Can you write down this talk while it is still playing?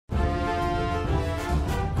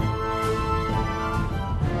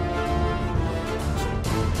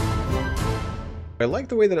I like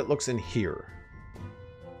the way that it looks in here.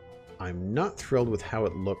 I'm not thrilled with how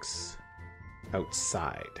it looks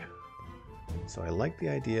outside. So I like the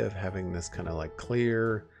idea of having this kind of like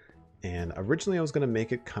clear. And originally I was going to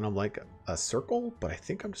make it kind of like a circle, but I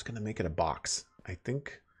think I'm just going to make it a box. I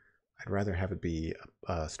think I'd rather have it be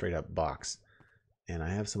a straight up box. And I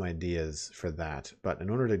have some ideas for that. But in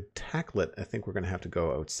order to tackle it, I think we're going to have to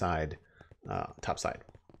go outside, top side.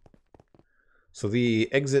 So the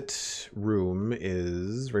exit room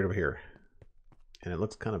is right over here. And it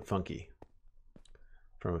looks kind of funky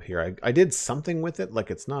from up here. I did something with it.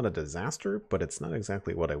 Like, it's not a disaster, but it's not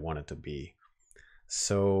exactly what I want it to be.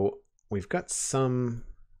 So we've got some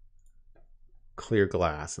clear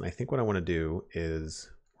glass. And I think what I want to do is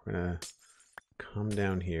we're going to come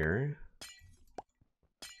down here.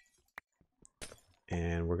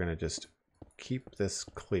 And we're going to just keep this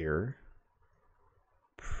clear.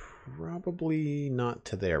 Probably not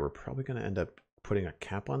to there. We're probably going to end up putting a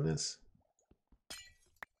cap on this. I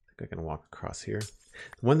think I can walk across here.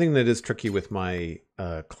 One thing that is tricky with my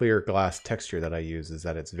clear glass texture that I use is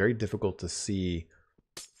that it's very difficult to see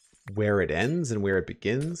where it ends and where it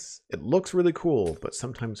begins. It looks really cool, but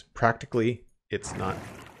sometimes practically it's not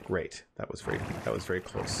great. That was very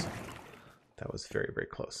close. That was very, very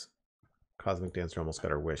close. Cosmic Dancer almost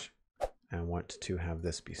got her wish. I want to have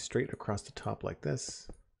this be straight across the top like this,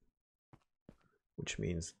 which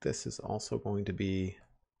means this is also going to be,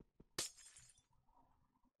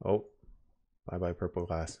 oh, bye-bye purple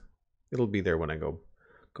glass. It'll be there when I go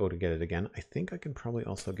to get it again. I think I can probably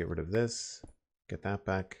also get rid of this, get that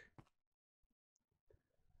back.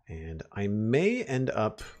 And I may end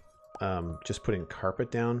up just putting carpet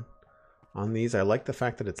down on these. I like the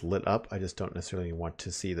fact that it's lit up. I just don't necessarily want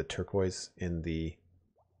to see the turquoise in the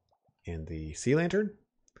sea lantern.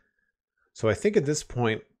 So I think at this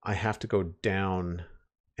point I have to go down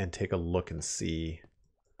and take a look and see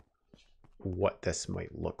what this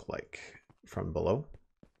might look like from below.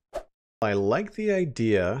 I like the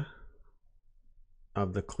idea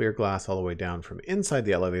of the clear glass all the way down from inside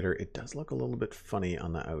the elevator. It does look a little bit funny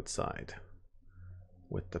on the outside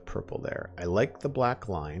with the purple there. I like the black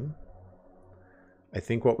line. I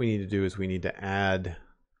think what we need to do is we need to add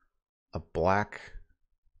a black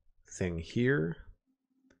thing here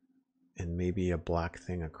and maybe a black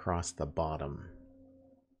thing across the bottom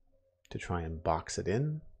to try and box it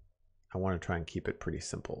in. I want to try and keep it pretty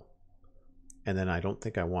simple. And then I don't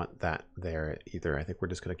think I want that there either. I think we're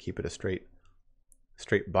just going to keep it a straight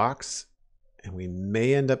box, and we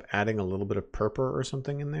may end up adding a little bit of purpur or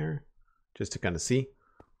something in there just to kind of see,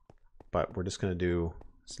 but we're just going to do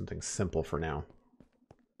something simple for now.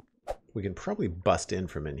 We can probably bust in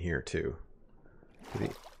from in here too. The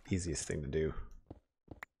easiest thing to do.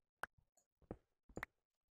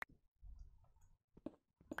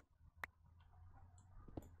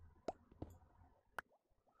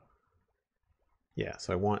 Yeah,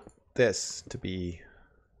 so I want this to be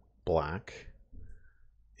black.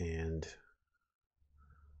 And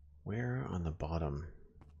where on the bottom?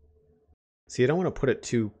 See, I don't want to put it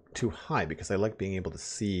too high because I like being able to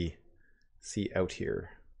see out here.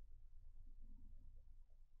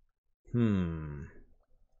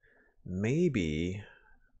 Maybe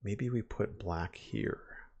we put black here.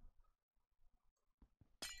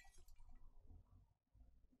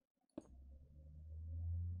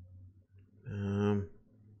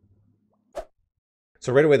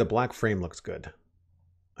 So right away the black frame looks good.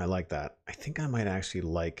 I like that. I think I might actually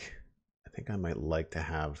like, I might like to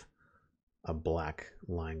have a black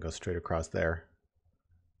line go straight across there.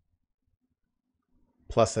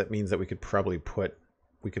 Plus that means that we could probably put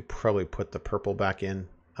the purple back in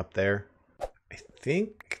up there. I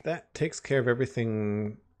think that takes care of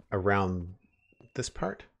everything around this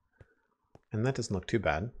part. And that doesn't look too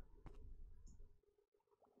bad.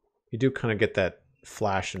 You do kind of get that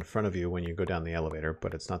flash in front of you when you go down the elevator,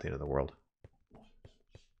 but it's not the end of the world.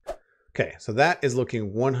 Okay, so that is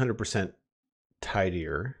looking 100%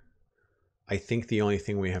 tidier. I think the only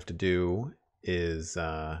thing we have to do is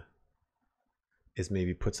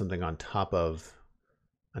maybe put something on top of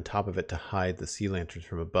it to hide the sea lanterns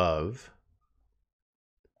from above.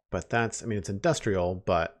 But that's, I mean, it's industrial,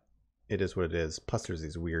 but it is what it is. Plus there's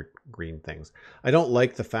these weird green things. I don't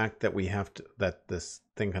like the fact that we have to, that this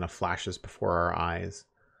thing kind of flashes before our eyes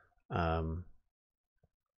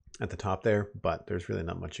at the top there, but there's really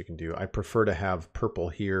not much you can do. I prefer to have purple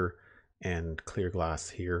here and clear glass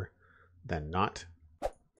here than not.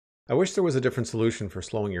 I wish there was a different solution for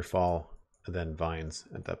slowing your fall than vines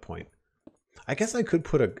at that point. I guess I could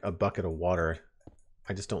put a bucket of water.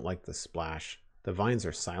 I just don't like the splash. The vines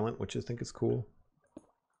are silent, which I think is cool.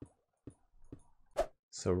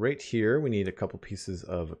 So right here, we need a couple pieces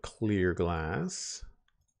of clear glass.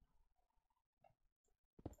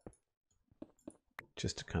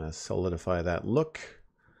 Just to kind of solidify that look.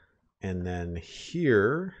 And then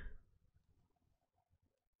here,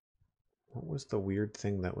 what was the weird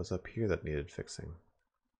thing that was up here that needed fixing?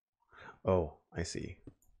 Oh, I see.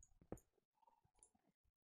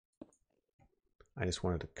 I just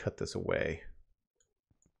wanted to cut this away.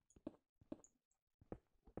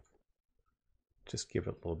 Just give it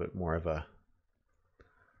a little bit more of a,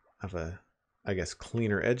 I guess,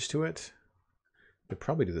 cleaner edge to it. Could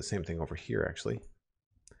probably do the same thing over here, actually.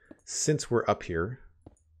 Since we're up here,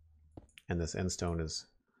 and this end stone is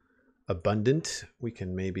abundant, we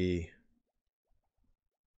can maybe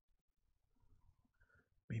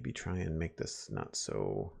try and make this not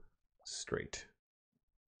so straight.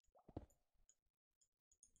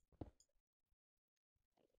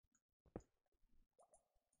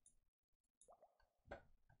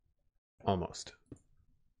 Almost.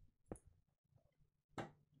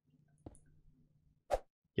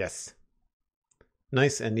 Yes.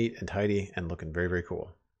 Nice and neat and tidy and looking very, very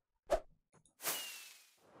cool.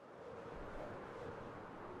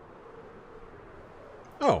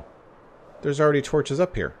 Oh, there's already torches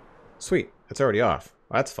up here. Sweet, it's already off.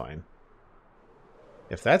 That's fine.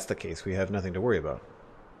 If that's the case, we have nothing to worry about.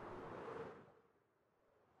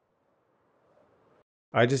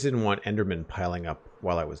 I just didn't want Enderman piling up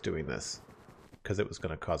while I was doing this, because it was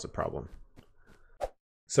going to cause a problem.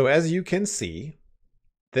 So as you can see,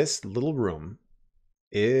 this little room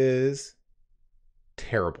is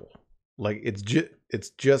terrible. Like it's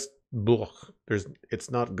just blech.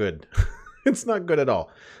 It's not good. It's not good at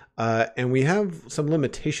all. And we have some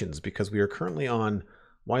limitations because we are currently on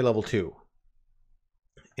Y level 2.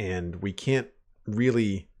 And we can't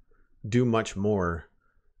really do much more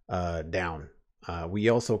down. We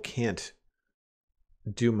also can't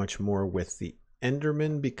do much more with the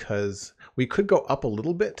Enderman because we could go up a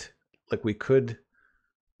little bit. Like we could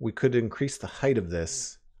increase the height of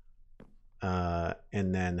this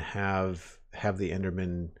and then have the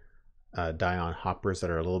Enderman die on hoppers that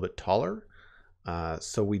are a little bit taller.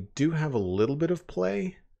 So we do have a little bit of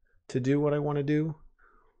play to do what I want to do.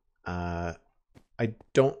 I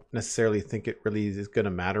don't necessarily think it really is going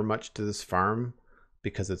to matter much to this farm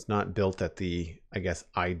because it's not built at the, I guess,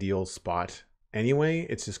 ideal spot anyway.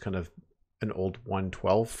 It's just kind of an old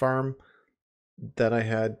 112 farm that I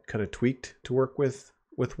had kind of tweaked to work with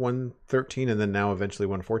 113 and then now eventually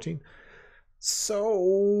 114.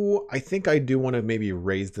 So I think I do want to maybe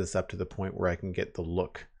raise this up to the point where I can get the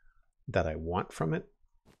look that I want from it.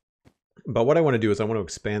 But what I want to do is I want to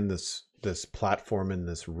expand this platform in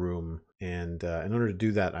this room. And in order to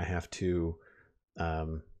do that, I have to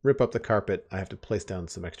rip up the carpet. I have to place down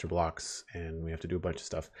some extra blocks and we have to do a bunch of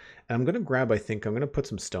stuff. And I'm going to grab, I think I'm going to put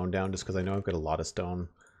some stone down just because I know I've got a lot of stone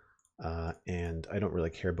and I don't really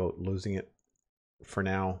care about losing it for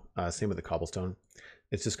now. Same with the cobblestone.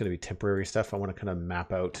 It's just going to be temporary stuff. I want to kind of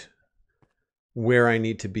map out where I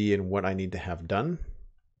need to be and what I need to have done.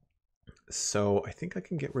 So I think I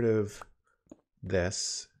can get rid of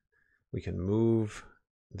this. We can move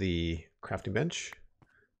the crafting bench,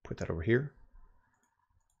 put that over here,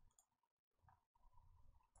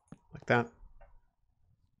 like that.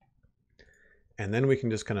 And then we can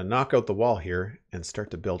just kind of knock out the wall here and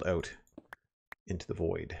start to build out into the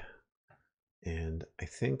void. And I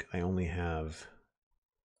think I only have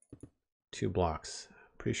 2 blocks.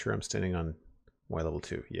 Pretty sure I'm standing on Y level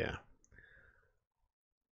 2. Yeah.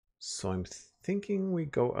 So I'm thinking we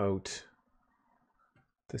go out.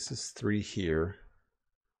 This is 3 here.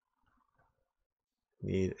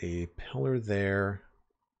 Need a pillar there.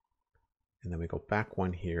 And then we go back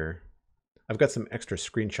 1 here. I've got some extra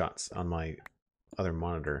screenshots on my other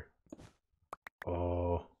monitor.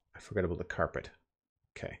 Oh, I forgot about the carpet.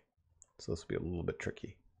 Okay. So this will be a little bit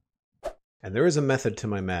tricky. And there is a method to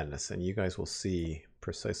my madness, and you guys will see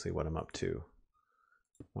precisely what I'm up to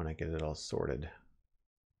when I get it all sorted.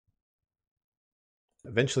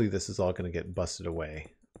 Eventually this is all going to get busted away,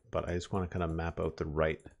 but I just want to kind of map out the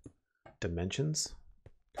right dimensions.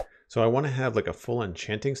 So I want to have like a full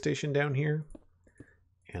enchanting station down here,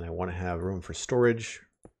 and I want to have room for storage,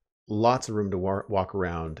 lots of room to walk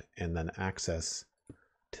around, and then access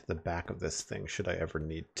to the back of this thing should I ever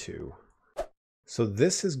need to. So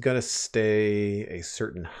this is going to stay a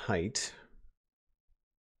certain height,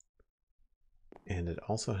 and it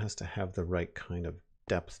also has to have the right kind of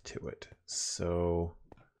depth to it. So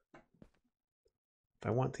if I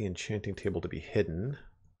want the enchanting table to be hidden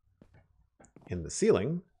in the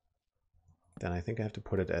ceiling, then I think I have to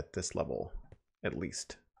put it at this level, at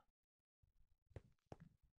least.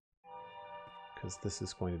 because this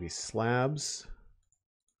is going to be slabs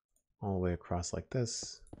all the way across like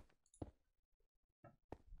this.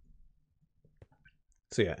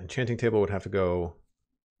 So yeah, enchanting table would have to go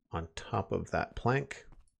on top of that plank.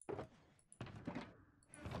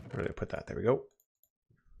 Where did I put that? There we go.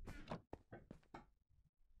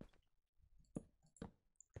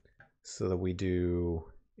 So that we do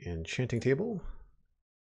enchanting table.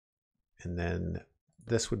 And then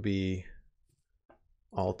this would be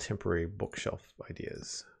all temporary bookshelf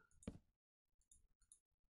ideas.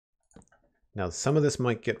 Now some of this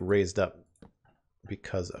might get raised up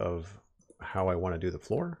because of how I want to do the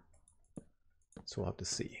floor. So we'll have to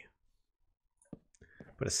see.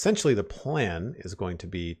 But essentially the plan is going to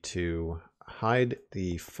be to hide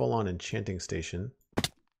the full-on enchanting station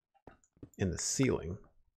in the ceiling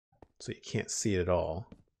so you can't see it at all.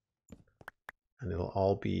 And it'll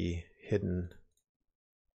all be hidden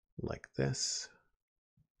like this.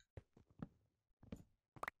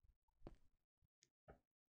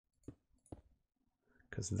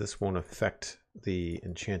 Because this won't affect the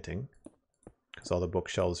enchanting, because all the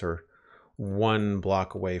bookshelves are one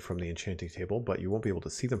block away from the enchanting table, but you won't be able to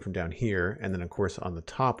see them from down here. And then of course on the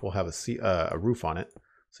top we'll have a roof on it,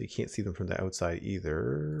 so you can't see them from the outside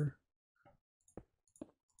either.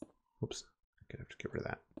 Oops, I'm gonna have to get rid of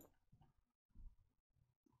that.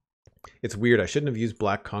 It's weird, I shouldn't have used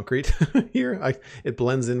black concrete here. It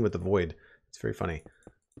blends in with the void. It's very funny.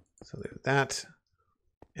 So there's that.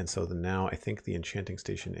 And so then now I think the enchanting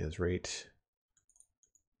station is right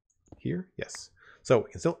here. Yes. So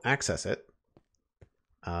we can still access it.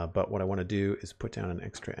 But what I want to do is put down an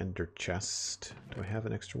extra ender chest. Do I have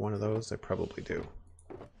an extra one of those? I probably do.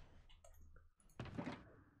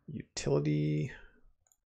 Utility.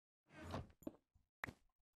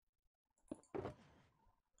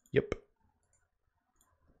 Yep.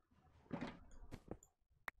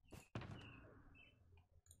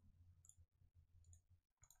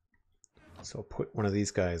 So I'll put one of these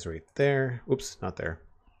guys right there. Oops, not there.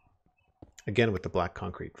 Again with the black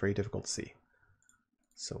concrete, very difficult to see.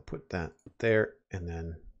 So put that there, and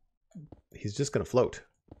then he's just going to float.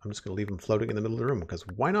 I'm just going to leave him floating in the middle of the room, because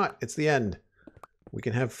why not? It's the end. We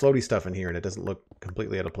can have floaty stuff in here and it doesn't look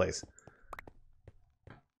completely out of place.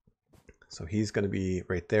 So he's going to be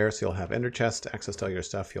right there. So you'll have ender chest, access to all your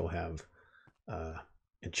stuff. You'll have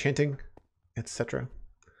enchanting, etc.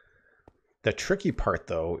 The tricky part,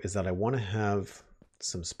 though, is that I want to have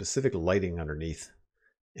some specific lighting underneath.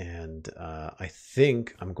 And I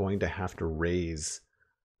think I'm going to have to raise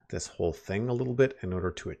this whole thing a little bit in order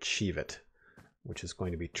to achieve it, which is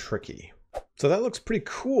going to be tricky. So that looks pretty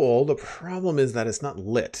cool. The problem is that it's not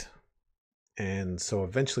lit. And so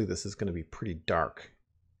eventually this is going to be pretty dark.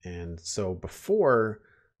 And so before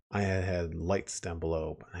I had lights down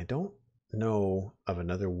below, but I don't know of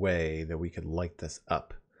another way that we could light this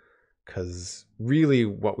up. Because really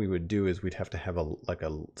what we would do is we'd have to have a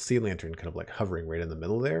sea lantern kind of like hovering right in the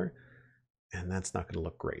middle there. And that's not going to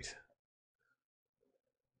look great.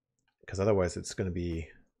 Because otherwise it's going to be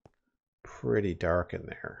pretty dark in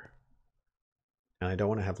there. And I don't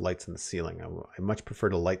want to have lights in the ceiling. I much prefer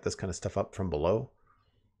to light this kind of stuff up from below.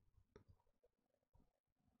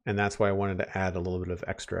 And that's why I wanted to add a little bit of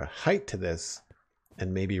extra height to this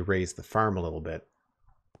and maybe raise the farm a little bit.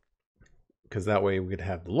 Because that way we could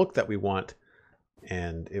have the look that we want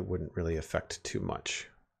and it wouldn't really affect too much.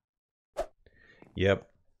 Yep,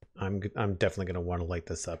 I'm definitely going to want to light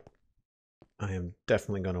this up. I am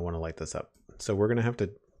definitely going to want to light this up. So we're going to have to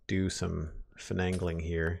do some finagling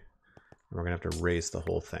here. And we're going to have to raise the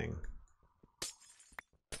whole thing.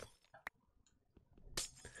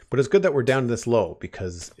 But it's good that we're down this low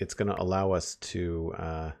because it's going to allow us to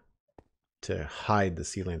hide the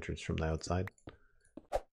sea lanterns from the outside.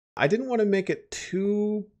 I didn't want to make it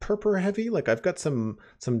too purpur heavy. Like I've got some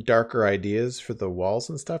darker ideas for the walls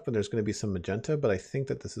and stuff, and there's going to be some magenta, but I think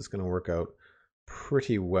that this is going to work out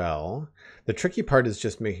pretty well. The tricky part is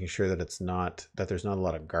just making sure that there's not a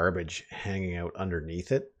lot of garbage hanging out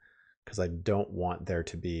underneath it, because I don't want there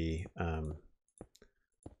to be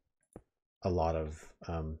a lot of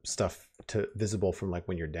stuff visible from like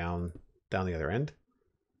when you're down the other end.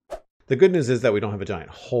 The good news is that we don't have a giant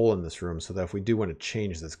hole in this room, so that if we do want to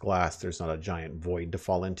change this glass, there's not a giant void to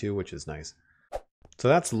fall into, which is nice. So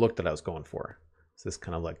that's the look that I was going for. It's this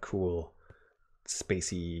kind of like cool,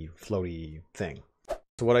 spacey, floaty thing.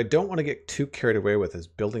 So what I don't want to get too carried away with is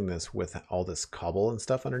building this with all this cobble and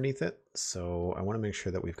stuff underneath it. So I want to make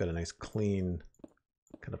sure that we've got a nice clean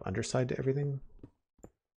kind of underside to everything.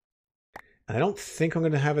 And I don't think I'm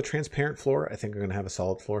going to have a transparent floor. I think I'm going to have a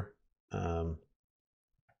solid floor.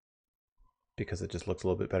 Because it just looks a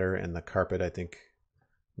little bit better, and the carpet I think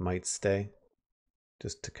might stay.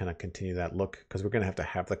 just to kind of continue that look, because we're going to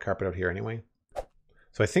have the carpet out here anyway.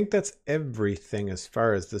 So I think that's everything as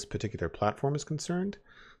far as this particular platform is concerned.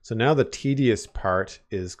 So now the tedious part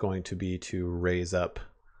is going to be to raise up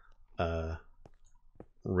the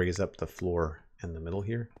floor in the middle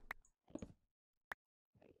here.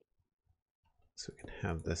 So we can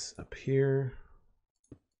have this up here.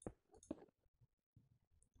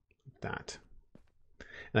 Like that.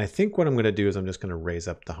 And I think what I'm going to do is I'm just going to raise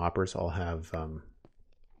up the hoppers. I'll have,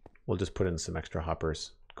 we'll just put in some extra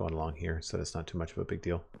hoppers going along here so it's not too much of a big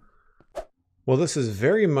deal. Well, this is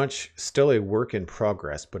very much still a work in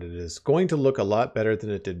progress, but it is going to look a lot better than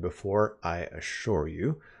it did before, I assure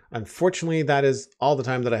you. Unfortunately, that is all the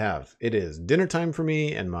time that I have. It is dinner time for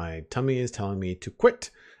me and my tummy is telling me to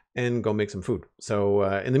quit and go make some food. So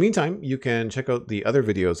in the meantime, you can check out the other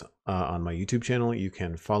videos on my YouTube channel. You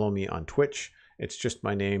can follow me on Twitch. It's just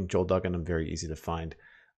my name, Joel Duggan. I'm very easy to find.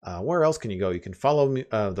 Where else can you go? You can follow me,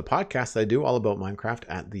 the podcast I do all about Minecraft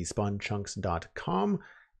at thespawnchunks.com.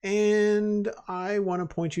 And I want to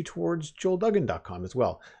point you towards joelduggan.com as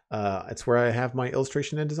well. It's where I have my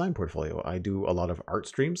illustration and design portfolio. I do a lot of art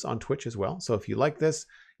streams on Twitch as well. So if you like this,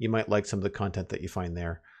 you might like some of the content that you find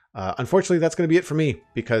there. Unfortunately, that's going to be it for me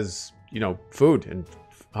because, you know, food and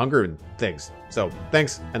hunger and things. So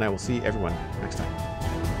thanks, and I will see everyone next time.